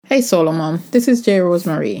Hey Solomon, this is J.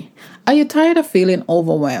 Rosemary. Are you tired of feeling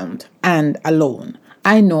overwhelmed and alone?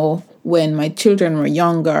 I know when my children were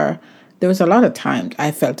younger, there was a lot of times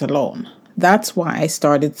I felt alone. That's why I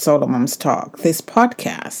started Solomon's Talk, this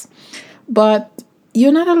podcast. But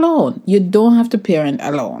you're not alone. You don't have to parent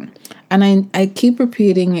alone. And I keep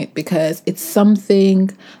repeating it because it's something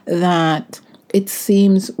that it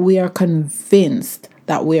seems we are convinced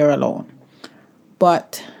that we are alone.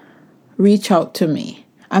 But reach out to me.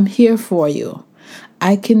 I'm here for you.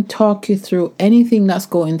 I can talk you through anything that's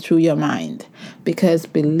going through your mind because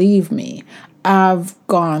believe me, I've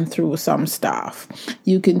gone through some stuff.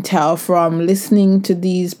 You can tell from listening to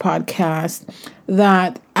these podcasts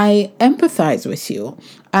that I empathize with you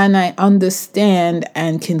and I understand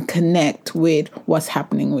and can connect with what's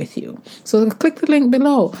happening with you. So click the link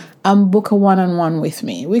below and book a one-on-one with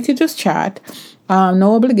me. We could just chat.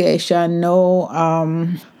 No obligation,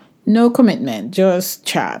 no commitment, just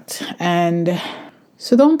chat. And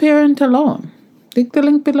so don't parent alone. Click the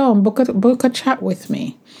link below and book a chat with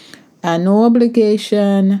me. No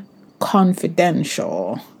obligation,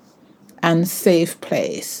 confidential, and safe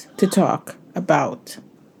place to talk about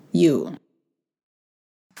you.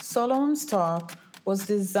 Solomon's Talk was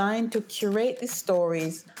designed to curate the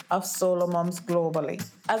stories of solo moms globally.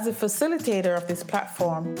 As a facilitator of this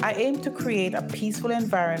platform, I aim to create a peaceful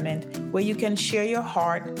environment where you can share your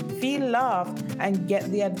heart, feel loved, and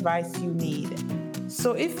get the advice you need.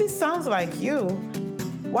 So if this sounds like you,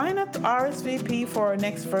 why not RSVP for our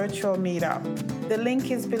next virtual meetup? The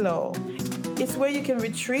link is below. It's where you can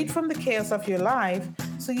retreat from the chaos of your life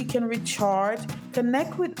so you can recharge,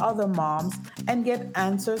 connect with other moms, and get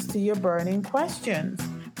answers to your burning questions.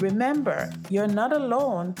 Remember, you're not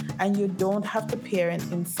alone and you don't have to parent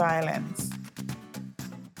in silence.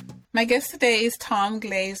 My guest today is Tom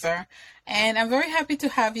Glaser, and I'm very happy to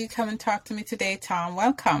have you come and talk to me today, Tom.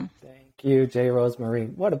 Welcome. Thank you, J. Rosemary.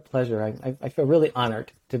 What a pleasure. I feel really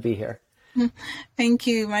honored to be here. Thank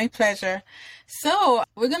you. My pleasure. So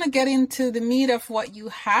we're going to get into the meat of what you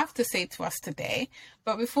have to say to us today.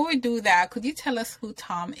 But before we do that, could you tell us who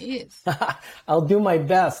Tom is? I'll do my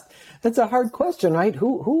best. That's a hard question, right?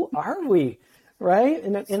 Who are we, right?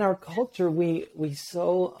 In our culture, we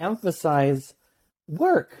so emphasize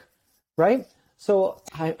work, right? So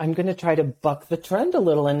I'm going to try to buck the trend a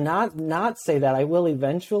little and not say that. I will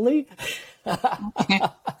eventually.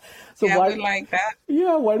 So yeah, I would like that.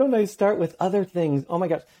 Yeah, why don't I start with other things? Oh my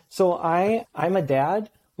gosh. So I'm a dad,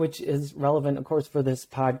 which is relevant, of course, for this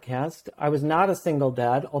podcast. I was not a single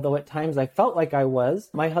dad, although at times I felt like I was.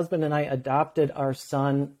 My husband and I adopted our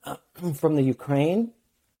son from the Ukraine.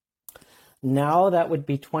 Now that would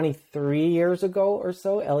be 23 years ago or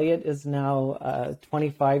so. Elliot is now a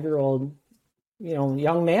 25-year-old,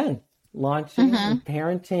 young man launching and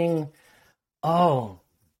parenting. Oh,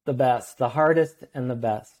 the best, the hardest and the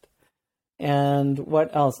best. And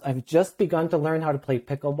what else? I've just begun to learn how to play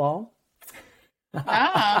pickleball.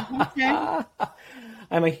 Okay.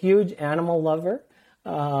 I'm a huge animal lover.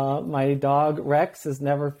 My dog Rex is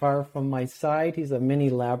never far from my side. He's a mini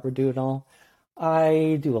Labradoodle.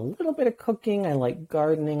 I do a little bit of cooking. I like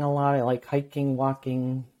gardening a lot. I like hiking,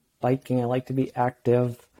 walking, biking. I like to be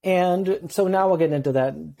active. And so now we'll get into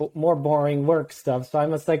that more boring work stuff. So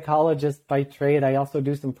I'm a psychologist by trade. I also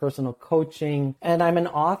do some personal coaching, and I'm an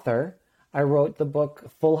author. I wrote the book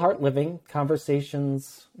Full Heart Living,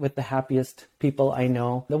 Conversations with the Happiest People I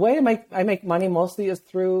Know. The way I make money mostly is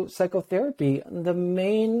through psychotherapy. The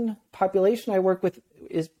main population I work with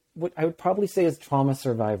is what I would probably say is trauma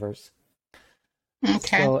survivors.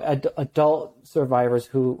 Okay. So adult survivors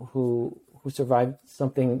who survived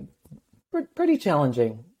something pretty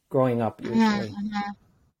challenging growing up usually.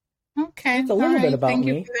 Okay. It's a little bit about Thank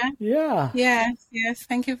me. You for that. Yeah. Yes.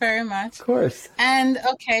 Thank you very much. Of course. And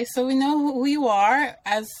okay, so we know who you are,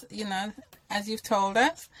 as you've told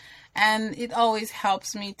us, and it always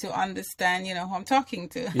helps me to understand, who I'm talking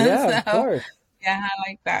to. Yeah, of course. Yeah, I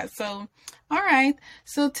like that. So, all right.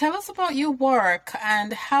 So tell us about your work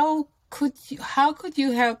and how could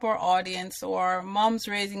you help our audience or moms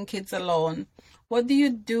raising kids alone? What do you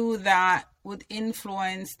do that would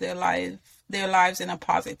influence their lives in a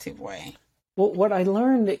positive way? Well, what I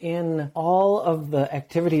learned in all of the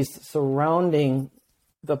activities surrounding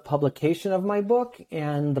the publication of my book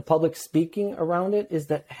and the public speaking around it is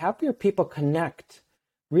that happier people connect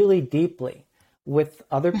really deeply with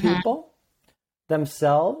other people,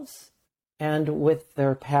 themselves, and with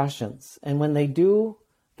their passions. And when they do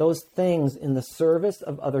those things in the service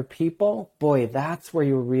of other people, boy, that's where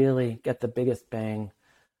you really get the biggest bang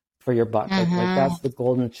for your buck. Like that's the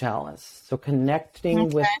golden chalice. So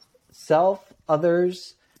connecting with self,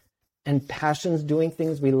 others, and passions, doing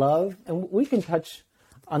things we love. And we can touch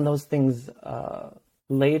on those things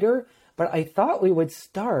later. But I thought we would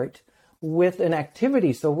start with an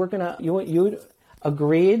activity. So we're going to, you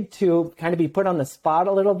agreed to kind of be put on the spot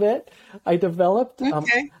a little bit. I developed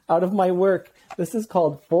out of my work. This is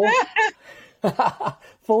called Full Heart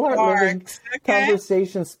Living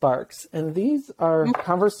Conversation Sparks. And these are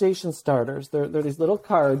conversation starters. They're these little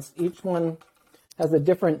cards. Each one has a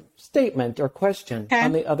different statement or question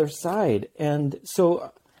on the other side. And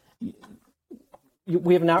so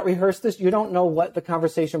we have not rehearsed this. You don't know what the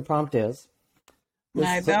conversation prompt is.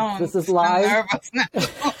 I don't. This is live. I'm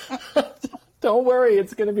nervous now. Don't worry,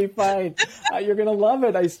 it's going to be fine. You're going to love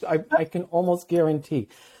it. I can almost guarantee.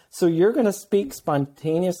 So you're going to speak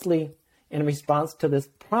spontaneously in response to this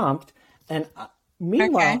prompt. And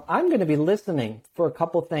meanwhile, I'm going to be listening for a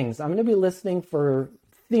couple things. I'm going to be listening for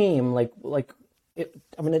theme, I'm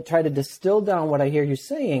going to try to distill down what I hear you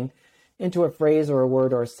saying into a phrase or a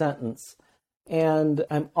word or a sentence. And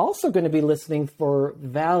I'm also going to be listening for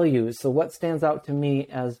values. So what stands out to me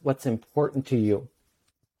as what's important to you.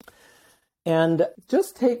 And I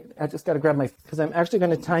just got to grab because I'm actually going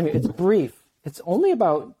to time you. It's brief. It's only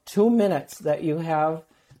about 2 minutes that you have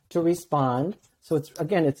to respond. So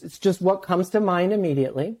it's just what comes to mind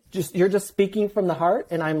immediately. You're just speaking from the heart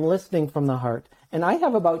and I'm listening from the heart. And I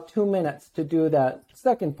have about 2 minutes to do that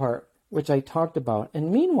second part, which I talked about.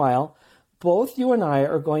 And meanwhile, both you and I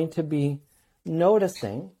are going to be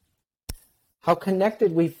noticing how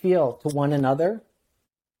connected we feel to one another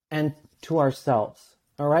and to ourselves.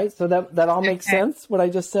 All right, so that all makes sense, what I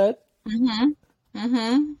just said? Mm-hmm.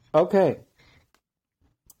 Mm-hmm. Okay.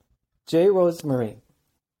 J. Rosemary,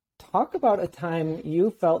 talk about a time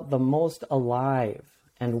you felt the most alive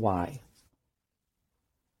and why.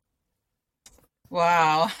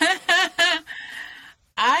 Wow.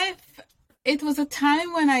 It was a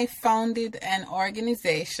time when I founded an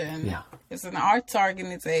organization. Yeah. It's an arts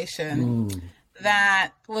organization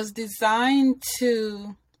that was designed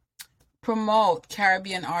to promote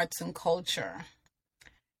Caribbean arts and culture.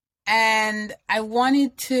 And I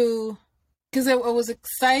wanted to, because I was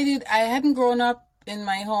excited. I hadn't grown up in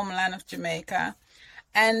my homeland of Jamaica,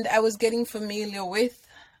 and I was getting familiar with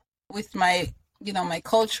my, my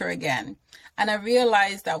culture again. And I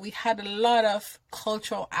realized that we had a lot of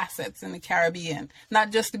cultural assets in the Caribbean,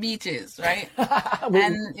 not just the beaches, right?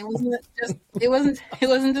 And it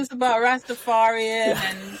wasn't just about Rastafarian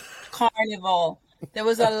and Carnival. There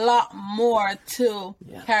was a lot more to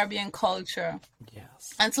Caribbean culture. Yes.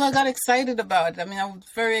 And so I got excited about it. I mean, I was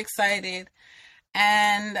very excited.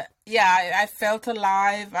 And I felt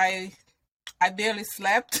alive. I barely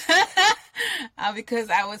slept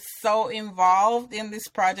because I was so involved in this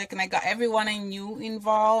project, and I got everyone I knew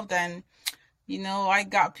involved. And, I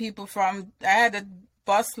got people I had a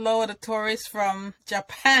busload of tourists from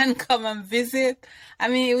Japan come and visit. I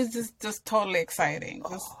mean, it was just totally exciting.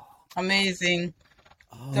 Just amazing.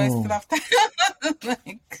 Do I still have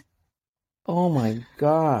time? Oh my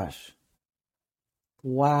gosh.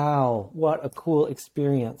 Wow. What a cool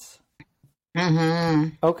experience. Mm-hmm.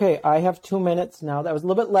 Okay, I have 2 minutes now. That was a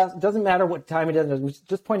little bit less. It doesn't matter what time it is. I was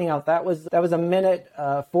just pointing out that was a minute,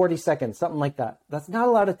 40 seconds, something like that. That's not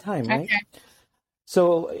a lot of time, right? Okay.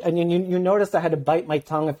 So, and you noticed I had to bite my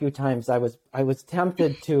tongue a few times. I was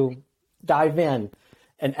tempted to dive in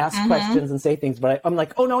and ask questions and say things, but I'm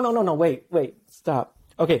like, oh, no, wait, stop.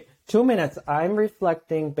 Okay, 2 minutes. I'm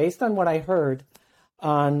reflecting based on what I heard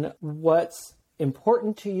on what's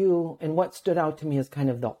important to you and what stood out to me as kind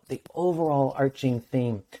of the overall arching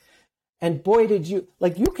theme. And boy, did you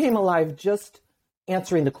came alive just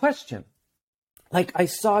answering the question. Like I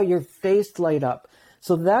saw your face light up.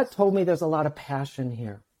 So that told me there's a lot of passion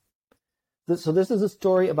here. So this is a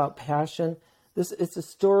story about passion. It's a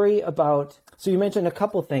story about, so you mentioned a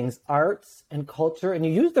couple things, arts and culture, and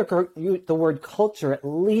you used the word culture at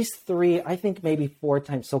least 3, I think maybe 4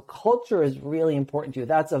 times. So culture is really important to you.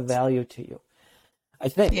 That's a value to you, I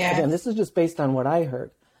think. Yeah. Again, this is just based on what I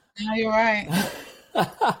heard. No, you're right.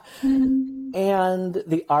 And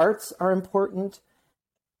the arts are important.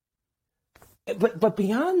 But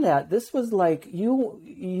beyond that, this was like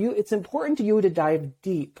it's important to you to dive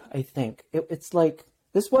deep, I think. It's like,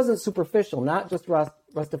 this wasn't superficial, not just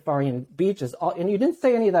Rastafarian beaches. And you didn't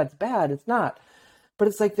say any of that's bad. It's not. But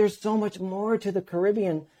it's like there's so much more to the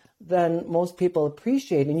Caribbean than most people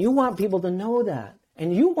appreciate. And you want people to know that.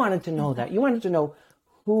 And you wanted to know that. You wanted to know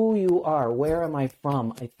who you are. Where am I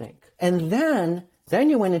from, I think. And then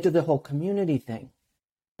you went into the whole community thing.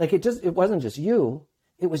 Like it wasn't just you.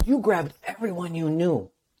 It was you grabbed everyone you knew.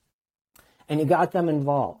 And you got them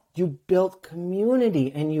involved. You built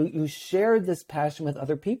community and you shared this passion with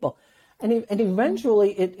other people. And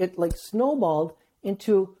eventually it like snowballed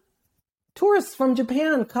into tourists from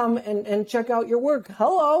Japan come and check out your work.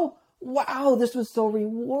 Hello. Wow, this was so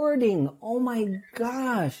rewarding. Oh my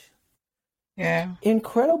gosh. Yeah.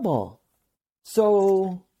 Incredible.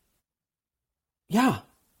 So yeah.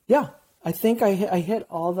 I think I hit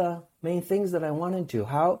all the main things that I wanted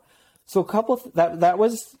to. So a couple that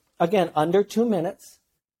was again under 2 minutes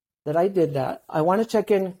that I did that. I want to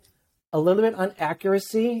check in a little bit on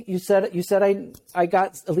accuracy. You said I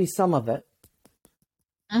got at least some of it.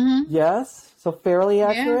 Mm-hmm. Yes, so fairly Yeah,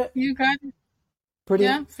 accurate. you got it. Pretty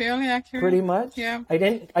Yeah, fairly accurate. pretty much. Yeah. I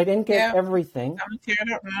didn't get Yeah. everything, I'm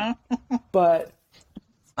teared up now. but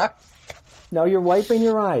now you're wiping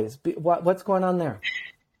your eyes. What's going on there?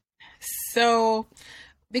 So,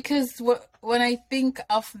 because when I think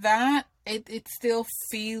of that, it still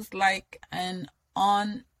feels like an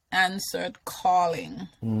unanswered calling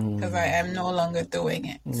because I am no longer doing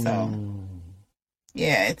it. So,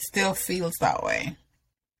 yeah, it still feels that way.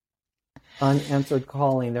 Unanswered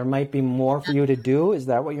calling. There might be more for you to do. Is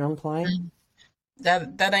that what you're implying?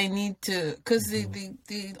 That I need to, because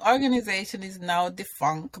the organization is now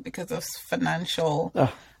defunct because of financial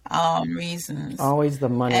Ugh, reasons. always the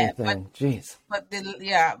money But thing. Jeez.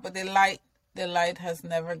 the light has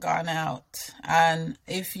never gone out. And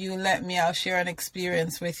if you let me, I'll share an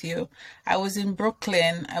experience with you. I was in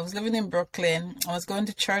Brooklyn. I was living in Brooklyn. I was going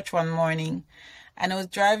to church one morning, and I was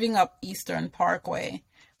driving up Eastern Parkway.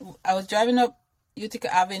 I was driving up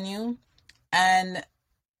Utica Avenue, and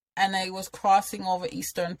I was crossing over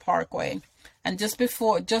Eastern Parkway. And just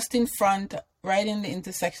in front, right in the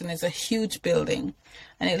intersection, is a huge building.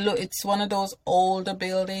 And it's one of those older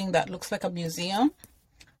buildings that looks like a museum,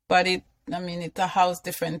 but it a house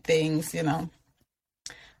different things, you know.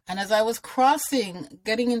 And as I was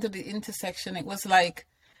getting into the intersection, it was like,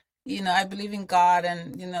 you know, I believe in God,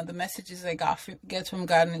 and, you know, the messages I get from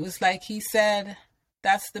God. And it was like he said,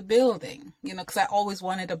 that's the building, you know, because I always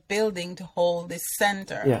wanted a building to hold this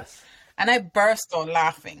center. Yes. And I burst out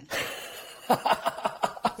laughing.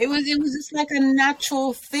 It was just like a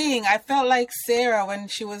natural thing. I felt like Sarah when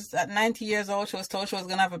she was at 90 years old. She was told she was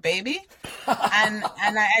gonna have a baby, and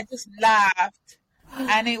I just laughed.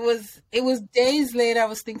 And it was days later. I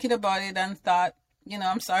was thinking about it and thought, you know,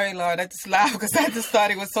 I'm sorry, Lord. I just laughed because I just thought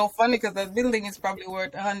it was so funny because the building is probably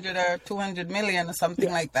worth 100 or 200 million or something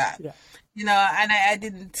like that. Yeah. You know, and I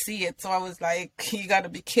didn't see it, so I was like, you got to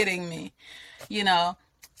be kidding me, you know.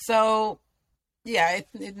 So yeah,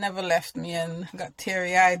 it never left me, and got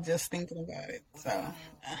teary-eyed just thinking about it. So,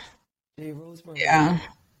 Hey, Rosemary. yeah.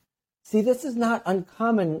 See, this is not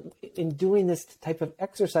uncommon in doing this type of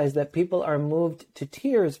exercise that people are moved to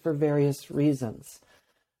tears for various reasons.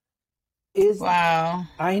 Wow.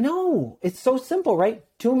 I know. It's so simple, right?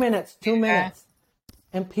 2 minutes, 2 minutes.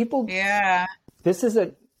 And people, Yeah.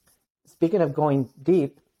 Speaking of going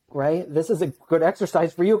deep, right? This is a good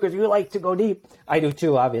exercise for you because you like to go deep. I do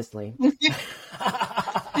too, obviously.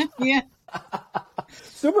 Yeah.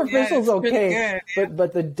 Superficial's Yeah, okay, good.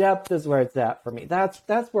 but the depth is where it's at for me. That's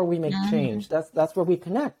where we make change. That's where we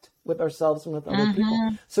connect with ourselves and with other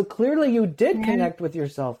people. So clearly you did connect with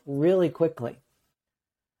yourself really quickly.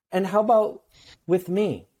 And how about with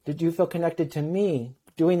me? Did you feel connected to me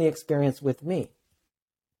doing the experience with me?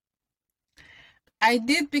 I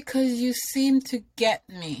did, because you seem to get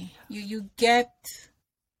me. You get,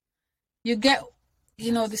 you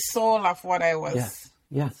know, the soul of what I was.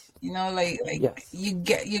 Yes. You know, like Yes. you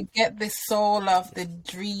get the soul of the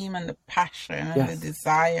dream and the passion and the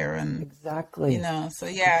desire, and Exactly. you know. So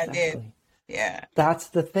yeah, Exactly. I did. Yeah. That's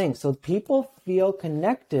the thing. So people feel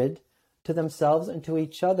connected to themselves and to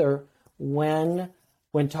each other when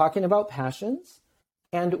talking about passions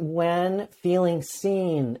and when feeling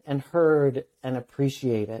seen and heard and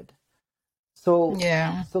appreciated. So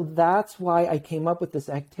Yeah. so that's why I came up with this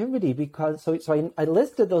activity, because I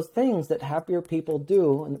listed those things that happier people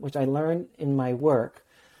do, which I learned in my work.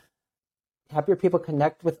 Happier people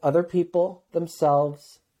connect with other people,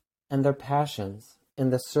 themselves, and their passions in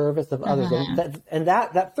the service of others. And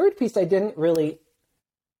that third piece I didn't really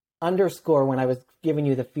underscore when I was giving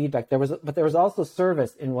you the feedback. There was also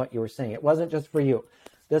service in what you were saying. It wasn't just for you.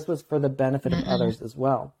 This was for the benefit of others as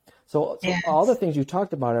well. So all the things you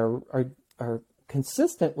talked about are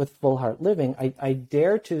consistent with full heart living. I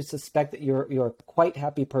dare to suspect that you're a quite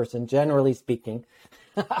happy person, generally speaking.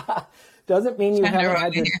 Doesn't mean you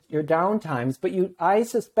haven't had your down times, but I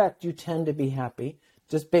suspect you tend to be happy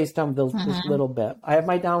just based on this little bit. I have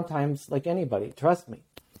my down times like anybody, trust me.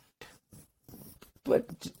 But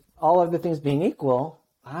all other things being equal,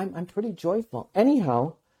 I'm pretty joyful.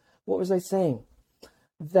 Anyhow, what was I saying?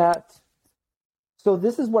 So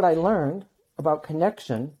this is what I learned about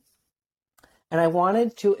connection. And I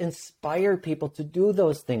wanted to inspire people to do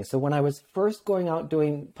those things. So when I was first going out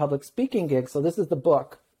doing public speaking gigs, so this is the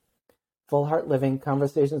book, Full Heart Living,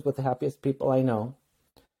 Conversations with the Happiest People I Know.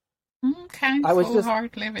 Okay, I was full just,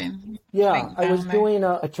 heart living. yeah, Link I was down there. doing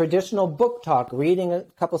a traditional book talk, reading a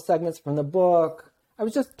couple segments from the book. I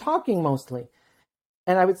was just talking mostly.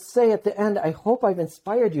 And I would say at the end, I hope I've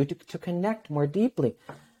inspired you to connect more deeply.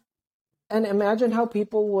 And imagine how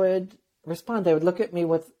people would respond. They would look at me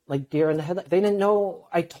with like deer in the headlights. They didn't know.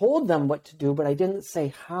 I told them what to do, but I didn't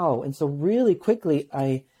say how. And so really quickly,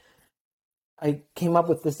 I came up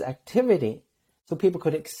with this activity so people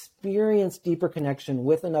could experience deeper connection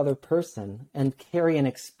with another person and carry an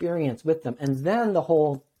experience with them. And then the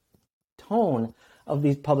whole tone of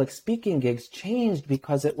these public speaking gigs changed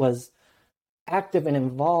because it was active and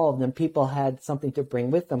involved and people had something to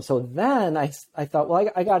bring with them. So then I thought, well,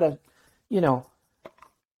 I got to,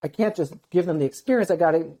 I can't just give them the experience. I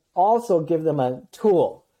got to also give them a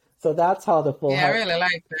tool. So that's how the full Yeah, I heart. really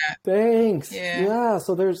like that. Thanks. Yeah. Yeah.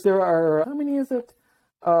 So there are, how many is it?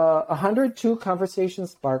 102 conversation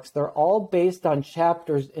sparks. They're all based on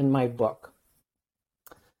chapters in my book.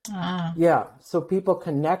 Ah. Yeah. So people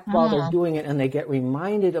connect while they're doing it and they get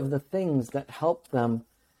reminded of the things that help them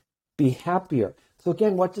be happier. So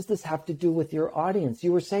again, what does this have to do with your audience?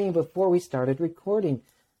 You were saying before we started recording,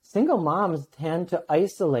 single moms tend to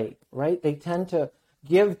isolate, right? They tend to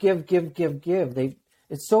give.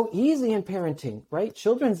 It's so easy in parenting, right?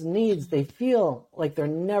 Children's needs, they feel like they're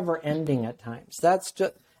never ending at times. That's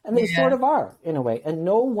just, and they sort of are in a way. And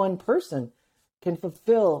no one person can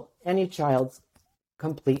fulfill any child's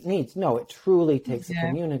complete needs. No, it truly takes a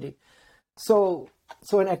community. So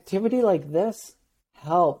an activity like this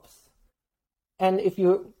helps. And if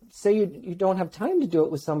you say you don't have time to do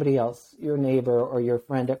it with somebody else, your neighbor or your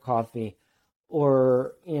friend at coffee,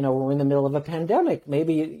 or, we're in the middle of a pandemic.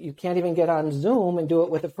 Maybe you can't even get on Zoom and do it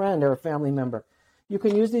with a friend or a family member. You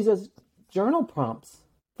can use these as journal prompts,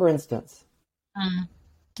 for instance.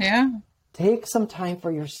 Yeah. Take some time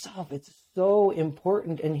for yourself. It's so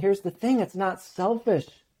important. And here's the thing. It's not selfish,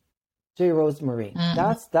 J. Rosemary.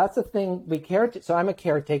 That's a thing we care. So I'm a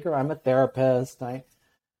caretaker. I'm a therapist. I'm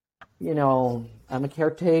a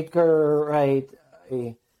caretaker, right?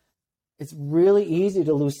 It's really easy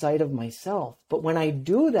to lose sight of myself. But when I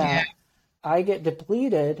do that, I get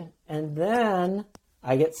depleted and then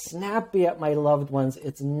I get snappy at my loved ones.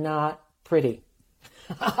 It's not pretty.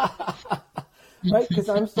 Right? Because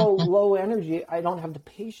I'm so low energy, I don't have the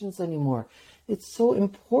patience anymore. It's so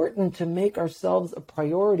important to make ourselves a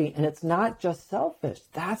priority, and it's not just selfish.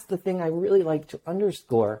 That's the thing I really like to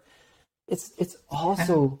underscore. It's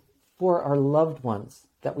also for our loved ones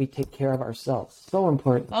that we take care of ourselves. So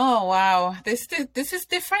important. Oh wow, this is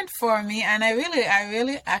different for me, and I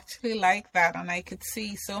really actually like that, and I could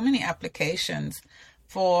see so many applications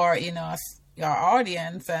for your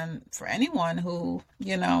audience and for anyone who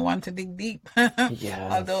want to dig deep.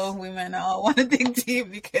 Yes. Although we may not want to dig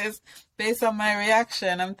deep, because based on my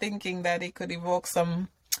reaction, I'm thinking that it could evoke some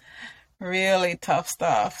really tough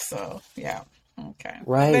stuff. So yeah, okay.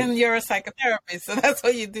 Right. Then you're a psychotherapist, so that's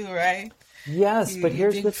what you do, right? Yes, but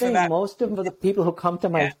here's the thing. that. Most of the people who come to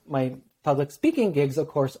my public speaking gigs, of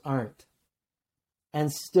course, aren't.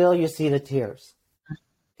 And still you see the tears.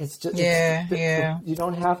 It's just, you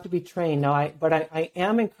don't have to be trained. Now, I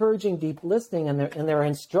am encouraging deep listening, and there are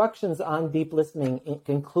instructions on deep listening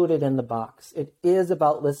included in the box. It is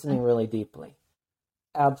about listening really deeply.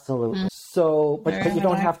 Absolutely. So, but you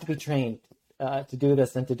don't have to be trained to do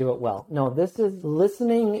this and to do it well. No,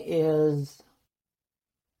 listening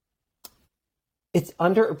it's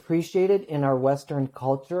underappreciated in our Western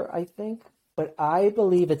culture, I think, but I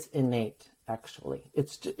believe it's innate, actually.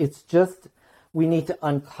 It's just, we need to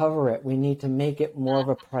uncover it. We need to make it more of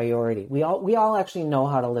a priority. We all actually know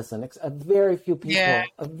how to listen. A very few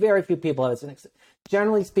people listen.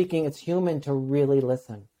 Generally speaking, it's human to really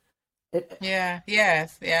listen. I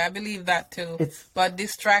believe that too. But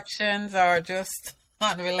distractions are just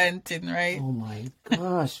unrelenting, right? Oh my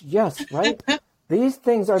gosh, yes, right? These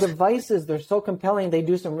things are devices. They're so compelling. They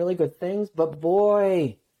do some really good things, but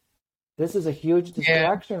boy, this is a huge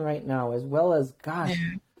distraction right now, as well as,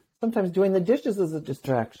 sometimes doing the dishes is a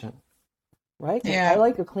distraction, right? I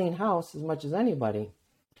like a clean house as much as anybody,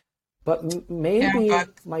 but maybe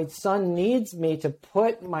my son needs me to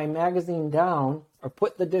put my magazine down or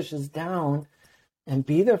put the dishes down and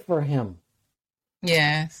be there for him.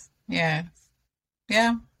 Yes. Yeah,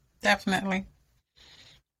 definitely.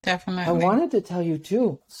 I wanted to tell you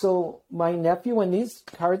too. So my nephew, when these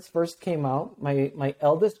cards first came out, my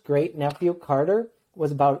eldest great nephew, Carter,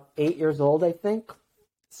 was about 8 years old, I think,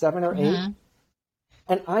 7 or 8.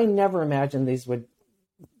 And I never imagined these would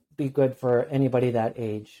be good for anybody that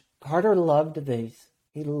age. Carter loved these.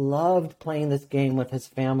 He loved playing this game with his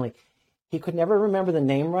family. He could never remember the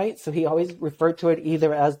name right, so he always referred to it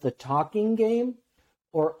either as the talking game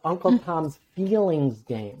or Uncle Tom's feelings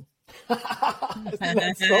game. Isn't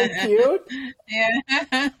that so cute?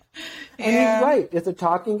 Yeah. And he's right. It's a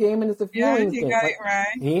talking game and it's a feelings game. You got it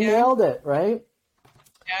right. He nailed it, right?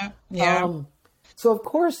 Yeah. So of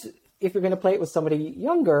course, if you're going to play it with somebody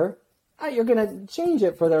younger, you're going to change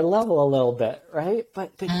it for their level a little bit, right?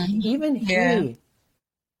 But even he,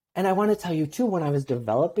 and I want to tell you too, when I was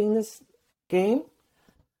developing this game,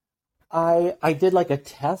 I did like a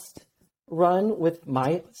test run with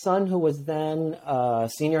my son, who was then a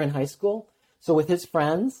senior in high school. So with his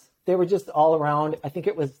friends, they were just all around. I think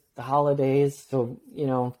it was the holidays. So,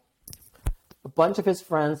 a bunch of his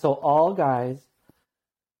friends, so all guys.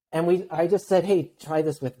 And I just said, hey, try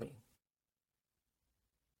this with me.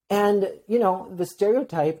 And, the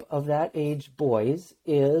stereotype of that age boys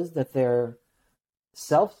is that they're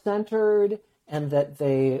self-centered and that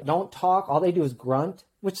they don't talk. All they do is grunt,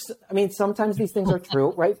 which, sometimes these things are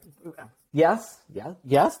true, right? Yes.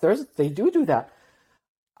 They do that.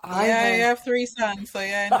 I have 3 sons, so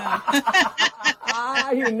I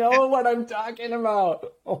know. You know what I'm talking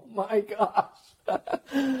about. Oh my gosh.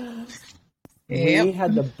 We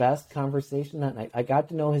had the best conversation that night. I got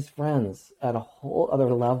to know his friends at a whole other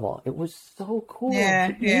level. It was so cool.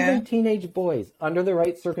 Even teenage boys, under the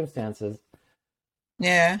right circumstances,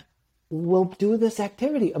 will do this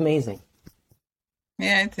activity. Amazing.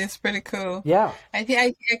 Yeah, it's pretty cool. Yeah.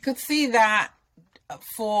 I could see that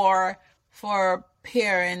for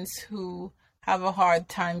parents who have a hard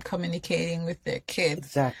time communicating with their kids.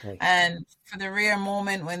 Exactly. And for the rare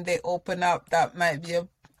moment when they open up, that might be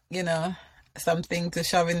something to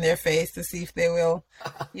shove in their face to see if they will,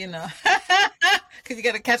 because you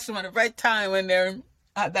got to catch them at the right time when they're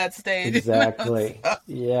at that stage. Exactly. So,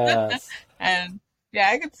 yes. And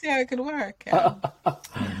I could see how it could work.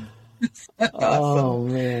 Awesome. Oh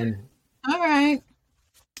man. All right.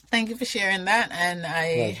 Thank you for sharing that. And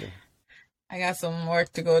Pleasure. I got some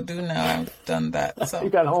work to go do now. I've done that. So you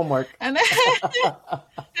got homework. And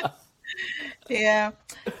yeah.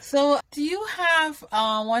 So do you have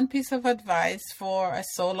one piece of advice for a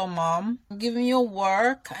solo mom, given your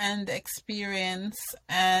work and experience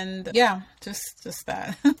and just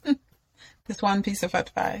that? Just one piece of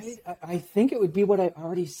advice. I think it would be what I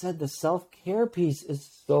already said. The self-care piece is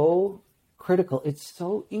so critical. It's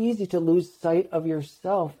so easy to lose sight of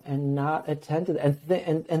yourself and not attend to that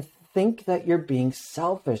and think that you're being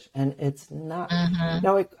selfish, and it's not.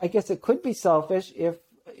 Now, I guess it could be selfish if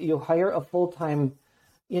you hire a full-time,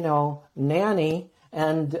 nanny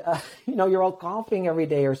and, you're all golfing every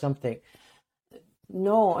day or something.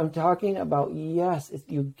 No, I'm talking about, yes, if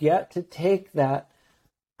you get to take that,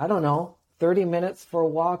 30 minutes for a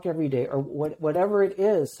walk every day or whatever it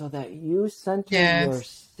is, so that you center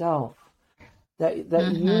yourself, that you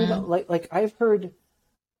don't, like I've heard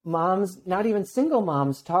moms, not even single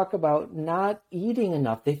moms, talk about not eating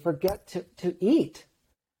enough. They forget to eat.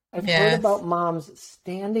 I've heard about moms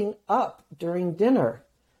standing up during dinner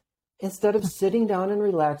instead of sitting down and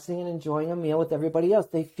relaxing and enjoying a meal with everybody else.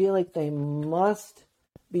 They feel like they must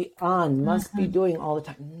be on, must be doing all the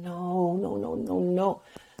time. No.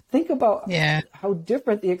 Think about how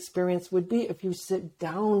different the experience would be if you sit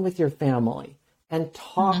down with your family and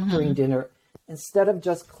talk during dinner instead of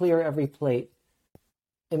just clear every plate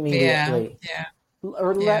immediately.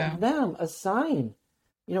 Or let them assign,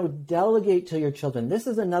 delegate to your children. This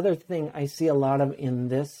is another thing I see a lot of in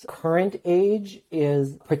this current age,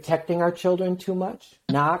 is protecting our children too much,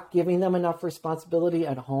 not giving them enough responsibility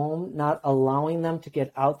at home, not allowing them to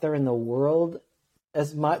get out there in the world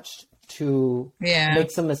as much to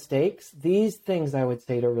make some mistakes. These things I would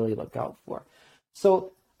say to really look out for.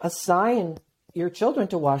 So assign your children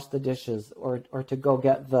to wash the dishes or to go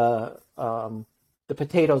get the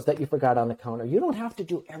potatoes that you forgot on the counter. You don't have to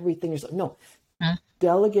do everything yourself. No,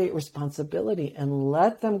 delegate responsibility and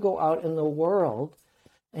let them go out in the world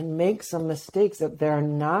and make some mistakes that they're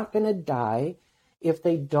not going to die if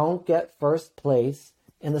they don't get first place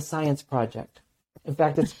in the science project. In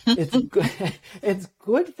fact, it's good. It's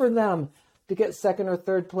good for them to get second or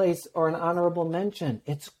third place or an honorable mention.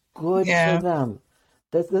 It's good for them.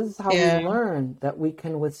 This is how we learn that we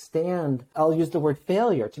can withstand. I'll use the word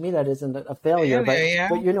failure. To me, that isn't a failure,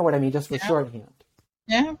 but you know what I mean, just for shorthand.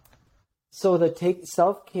 Yeah. So to take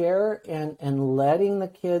self-care and letting the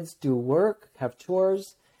kids do work, have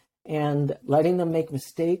chores, and letting them make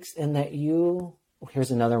mistakes, and that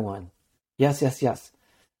here's another one. Yes.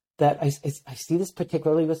 That I see this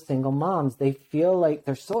particularly with single moms. They feel like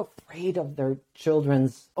they're so afraid of their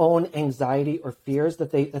children's own anxiety or fears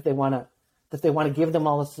that they want to give them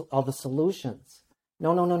all the solutions.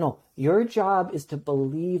 No. Your job is to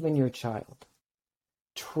believe in your child.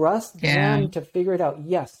 Trust Yeah. them to figure it out.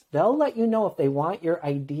 Yes, they'll let you know if they want your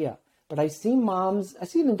idea. But I see moms, I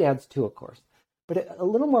see even dads too, of course, but a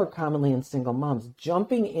little more commonly in single moms,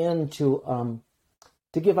 jumping in to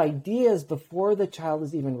give ideas before the child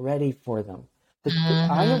is even ready for them.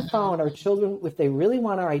 I have found our children, if they really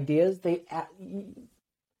want our ideas, they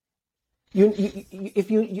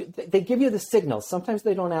they give you the signals. Sometimes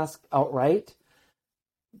they don't ask outright,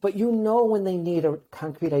 but you know when they need a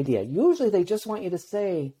concrete idea. Usually they just want you to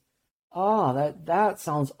say, "Oh, that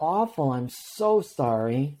sounds awful. I'm so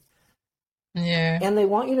sorry." Yeah. And they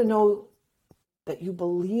want you to know that you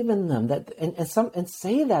believe in them, and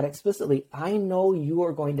say that explicitly. I know you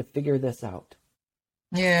are going to figure this out.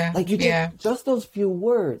 Yeah. Like you did just those few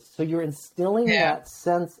words. So you're instilling that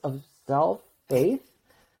sense of self-faith.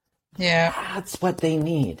 Yeah. That's what they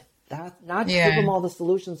need. Not to give them all the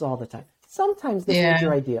solutions all the time. Sometimes they need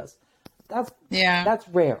your ideas. That's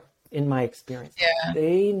rare in my experience. Yeah.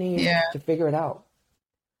 They need to figure it out.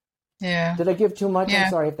 Yeah. Did I give too much? I'm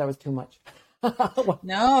sorry if that was too much.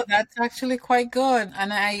 No, that's actually quite good.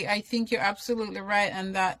 And I think you're absolutely right.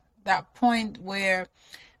 And that point where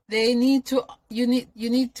they need to, you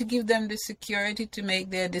need to give them the security to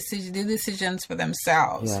make the decisions for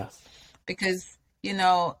themselves. Yes. Because,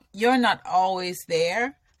 you're not always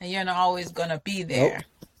there and you're not always going to be there.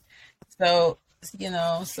 Nope. So,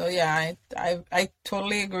 I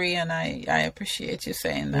totally agree. And I appreciate you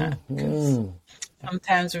saying that.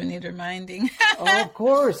 Sometimes we need reminding. Of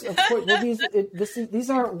course. Well, these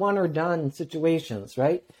aren't one or done situations,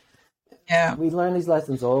 right? Yeah. We learn these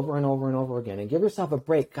lessons over and over and over again. And give yourself a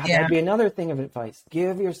break. God, that'd be another thing of advice.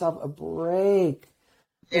 Give yourself a break.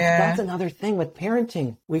 That's another thing with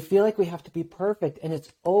parenting. We feel like we have to be perfect, and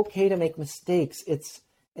it's okay to make mistakes. It's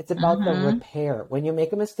about the repair. When you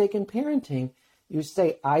make a mistake in parenting, you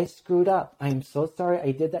say, I screwed up. I'm so sorry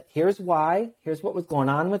I did that. Here's why. Here's what was going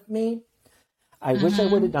on with me. I wish I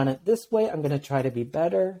would have done it this way. I'm going to try to be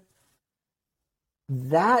better.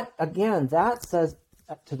 That says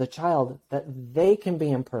to the child that they can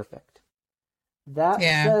be imperfect. That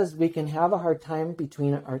says we can have a hard time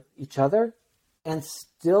between each other and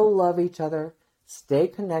still love each other, stay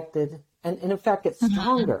connected, and in fact get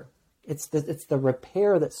stronger. It's the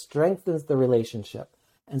repair that strengthens the relationship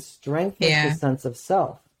and strengthens the sense of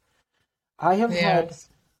self. I have had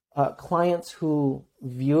clients who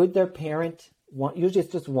viewed their parent, usually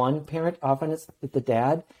it's just one parent, often it's the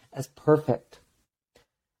dad, as perfect.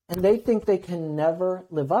 And they think they can never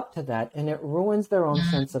live up to that, and it ruins their own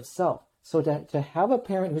sense of self. So to have a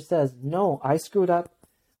parent who says, no, I screwed up,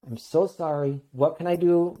 I'm so sorry, what can I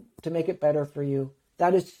do to make it better for you?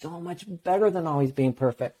 That is so much better than always being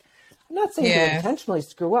perfect. I'm not saying to intentionally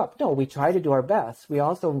screw up. No, we try to do our best. We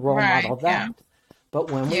also role model that. Yeah. But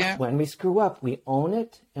when we screw up, we own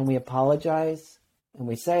it and we apologize and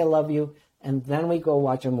we say I love you, and then we go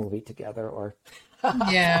watch a movie together or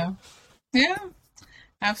Yeah.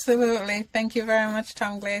 Absolutely. Thank you very much,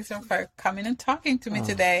 Tom Glaser, for coming and talking to me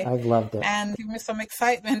today. I've loved it. And give me some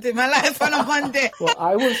excitement in my life on a Monday. Well,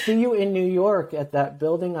 I will see you in New York at that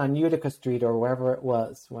building on Utica Street or wherever it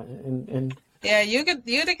was. Yeah,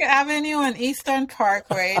 Utica Avenue and Eastern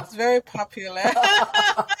Parkway. It's very popular.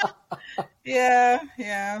 Yeah.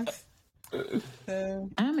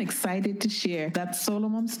 I'm excited to share that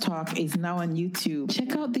Solomon's Talk is now on YouTube.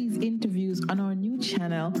 Check out these interviews on our new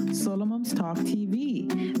channel, Solomon's Talk TV.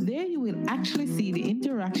 There you will actually see the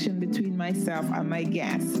interaction between myself and my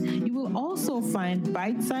guests. You will also find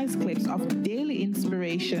bite-sized clips of daily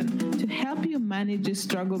inspiration to help you manage the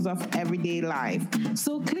struggles of everyday life.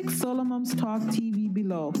 So click Solomon's Talk TV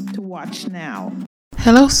below to watch now.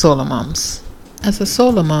 Hello, Solo Moms. As a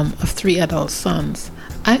solo mom of 3 adult sons,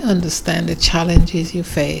 I understand the challenges you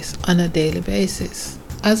face on a daily basis.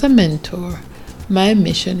 As a mentor, my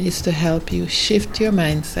mission is to help you shift your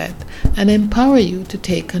mindset and empower you to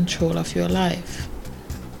take control of your life,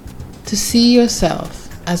 to see yourself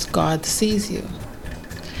as God sees you.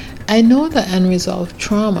 I know that unresolved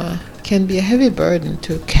trauma can be a heavy burden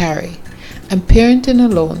to carry, and parenting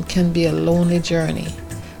alone can be a lonely journey,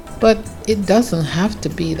 but it doesn't have to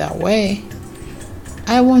be that way.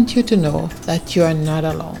 I want you to know that you are not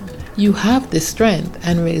alone. You have the strength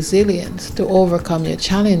and resilience to overcome your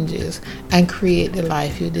challenges and create the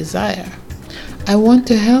life you desire. I want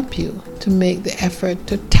to help you to make the effort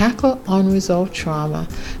to tackle unresolved trauma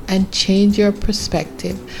and change your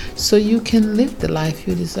perspective so you can live the life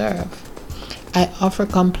you deserve. I offer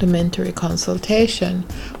complimentary consultation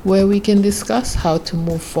where we can discuss how to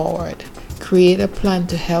move forward, create a plan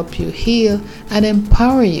to help you heal and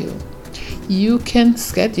empower you. You can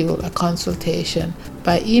schedule a consultation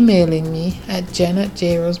by emailing me at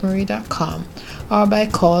jen@jrosemary.com or by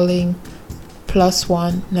calling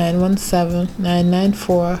 +1 917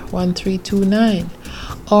 994 1329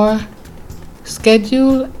 or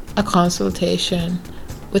schedule a consultation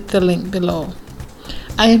with the link below.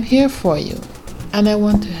 I am here for you, and I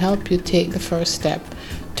want to help you take the first step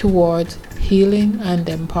towards healing and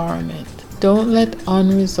empowerment. Don't let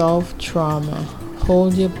unresolved trauma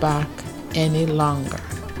hold you back any longer.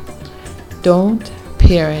 Don't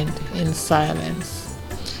parent in silence.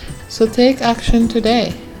 So take action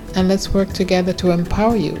today, and let's work together to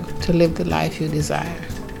empower you to live the life you desire.